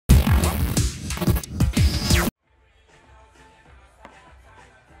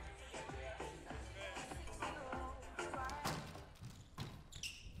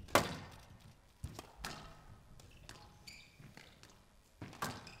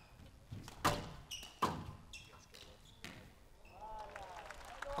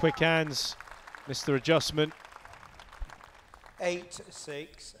quick hands, Mr. Adjustment.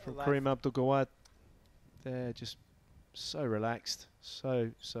 8-6 from Karim Abdel Gawad. They're just so relaxed, so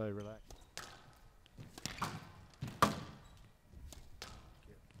relaxed.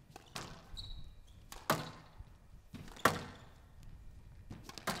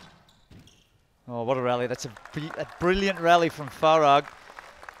 Oh, what a rally. That's a brilliant rally from Farag.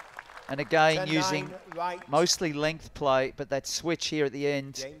 And again, using mostly length play, but that switch here at the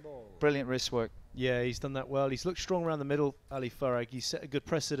end, brilliant wrist work. Yeah, he's done that well. He's looked strong around the middle, Ali Farag. He's set a good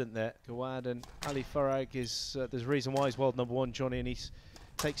precedent there. Gawad and Ali Farag is, there's a reason why he's world #1, Johnny, and he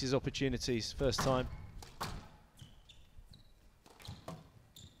takes his opportunities first time.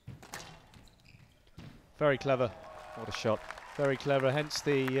 Very clever. What a shot. Very clever, hence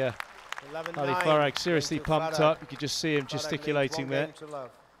the Ali Farag seriously pumped up. You could just see him gesticulating there.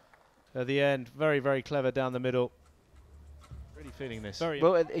 At the end, very clever down the middle. Really feeling this.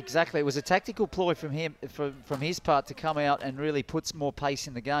 Well, exactly. It was a tactical ploy from him, from his part, to come out and really put some more pace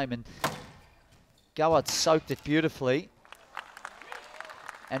in the game. And Gawad soaked it beautifully.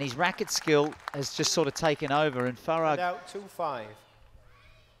 And his racket skill has just sort of taken over. And Farag out 2-5.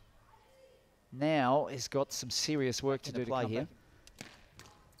 Now has got some serious work to do to play here.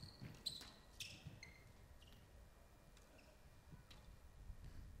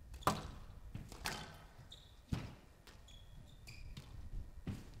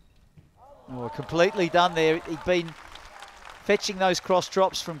 Oh, completely done there. He'd been fetching those cross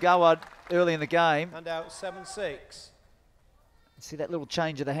drops from Gawad early in the game. And out 7-6. See that little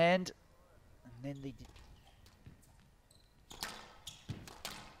change of the hand? And then the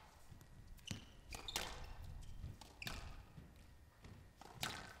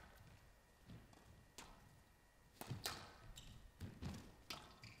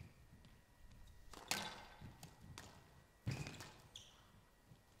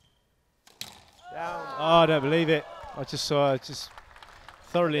Oh, I don't believe it. I just saw, just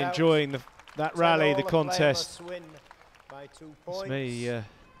thoroughly enjoying that rally, the contest. It's me.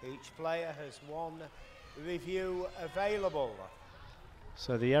 Each player has one review available.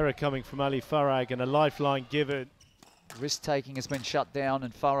 So the error coming from Ali Farag and a lifeline given. Risk taking has been shut down,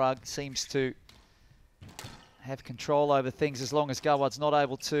 and Farag seems to have control over things as long as Gawad's not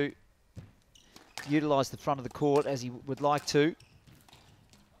able to utilise the front of the court as he would like to.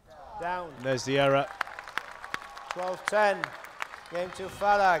 Down. And there's the error. 12-10. Game to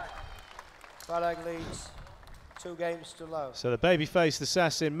Farag. Farag leads 2 games to love. So the baby-faced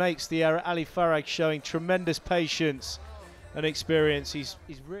assassin makes the error. Ali Farag showing tremendous patience and experience. He's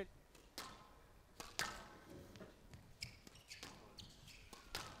really...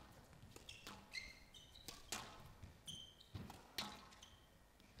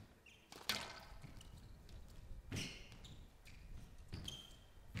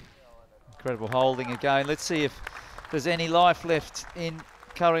 Incredible holding again. Let's see if there's any life left in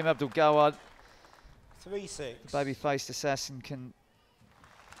Karim Abdel Gawad. 3-6. Baby-faced assassin can...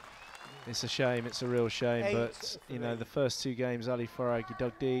 It's a shame, it's a real shame, but you know, the first 2 games, Ali Farag, he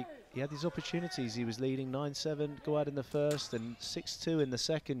dug deep. He had his opportunities. He was leading 9-7, Gawad in the first, and 6-2 in the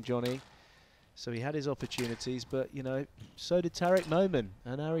second, Johnny. So he had his opportunities, but you know, so did Tariq Momin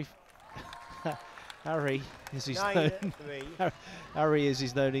and Harry, as he's known. Harry, as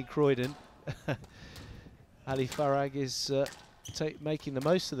he's known in Croydon. Ali Farag is making the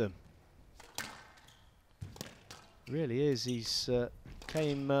most of them. Really is. He's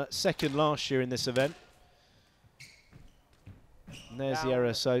came second last year in this event. And there's the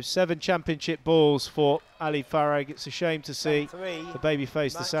error. So 7 championship balls for Ali Farag. It's a shame to see the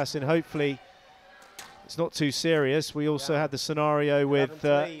baby-faced assassin. Hopefully it's not too serious. We also had the scenario with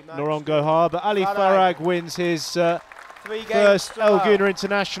Noron Gohar, but Ali Farag wins his first El Gouna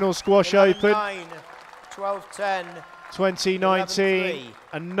International Squash Open 12-10. 2019.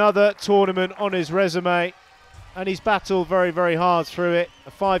 Another tournament on his resume, and he's battled very hard through it.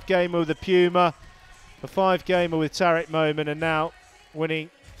 A 5-gamer with the Puma, a 5-gamer with Tariq Momin, and now winning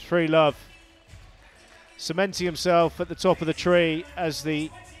 3-love. Cementing himself at the top of the tree as the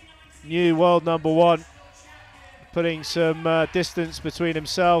new world #1. Putting some distance between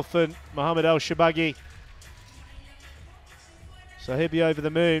himself and Mohammed El Shabagi. So he'll be over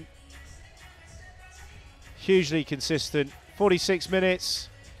the moon. Hugely consistent. 46 minutes.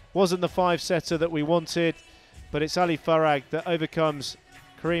 Wasn't the 5-setter that we wanted, but it's Ali Farag that overcomes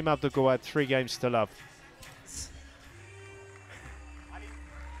Karim Abdel Gawad 3 games to love.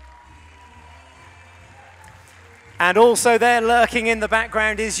 And also there lurking in the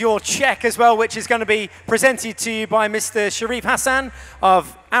background is your check as well, which is going to be presented to you by Mr. Sharif Hassan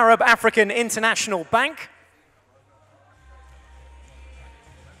of Arab African International Bank.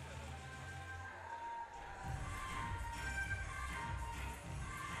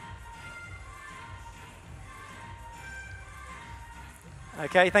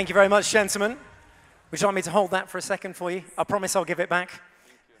 Okay, thank you very much, gentlemen. Would you like me to hold that for a second for you? I promise I'll give it back.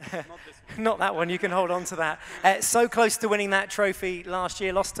 Not that one, you can hold on to that. So close to winning that trophy last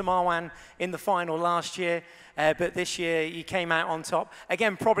year, lost to Marwan in the final last year, but this year you came out on top.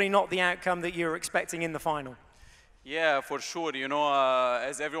 Again, probably not the outcome that you were expecting in the final. Yeah, for sure. You know,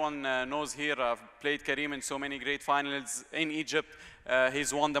 as everyone knows here, I've played Karim in so many great finals in Egypt.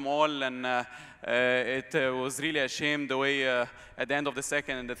 He's won them all, and it was really a shame the way at the end of the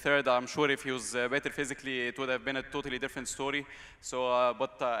second and the third, I'm sure if he was better physically, it would have been a totally different story. So,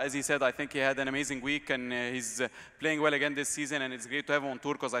 but as he said, I think he had an amazing week, and he's playing well again this season, and it's great to have him on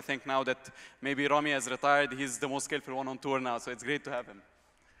tour, because I think now that maybe Rami has retired, he's the most skillful one on tour now, so it's great to have him.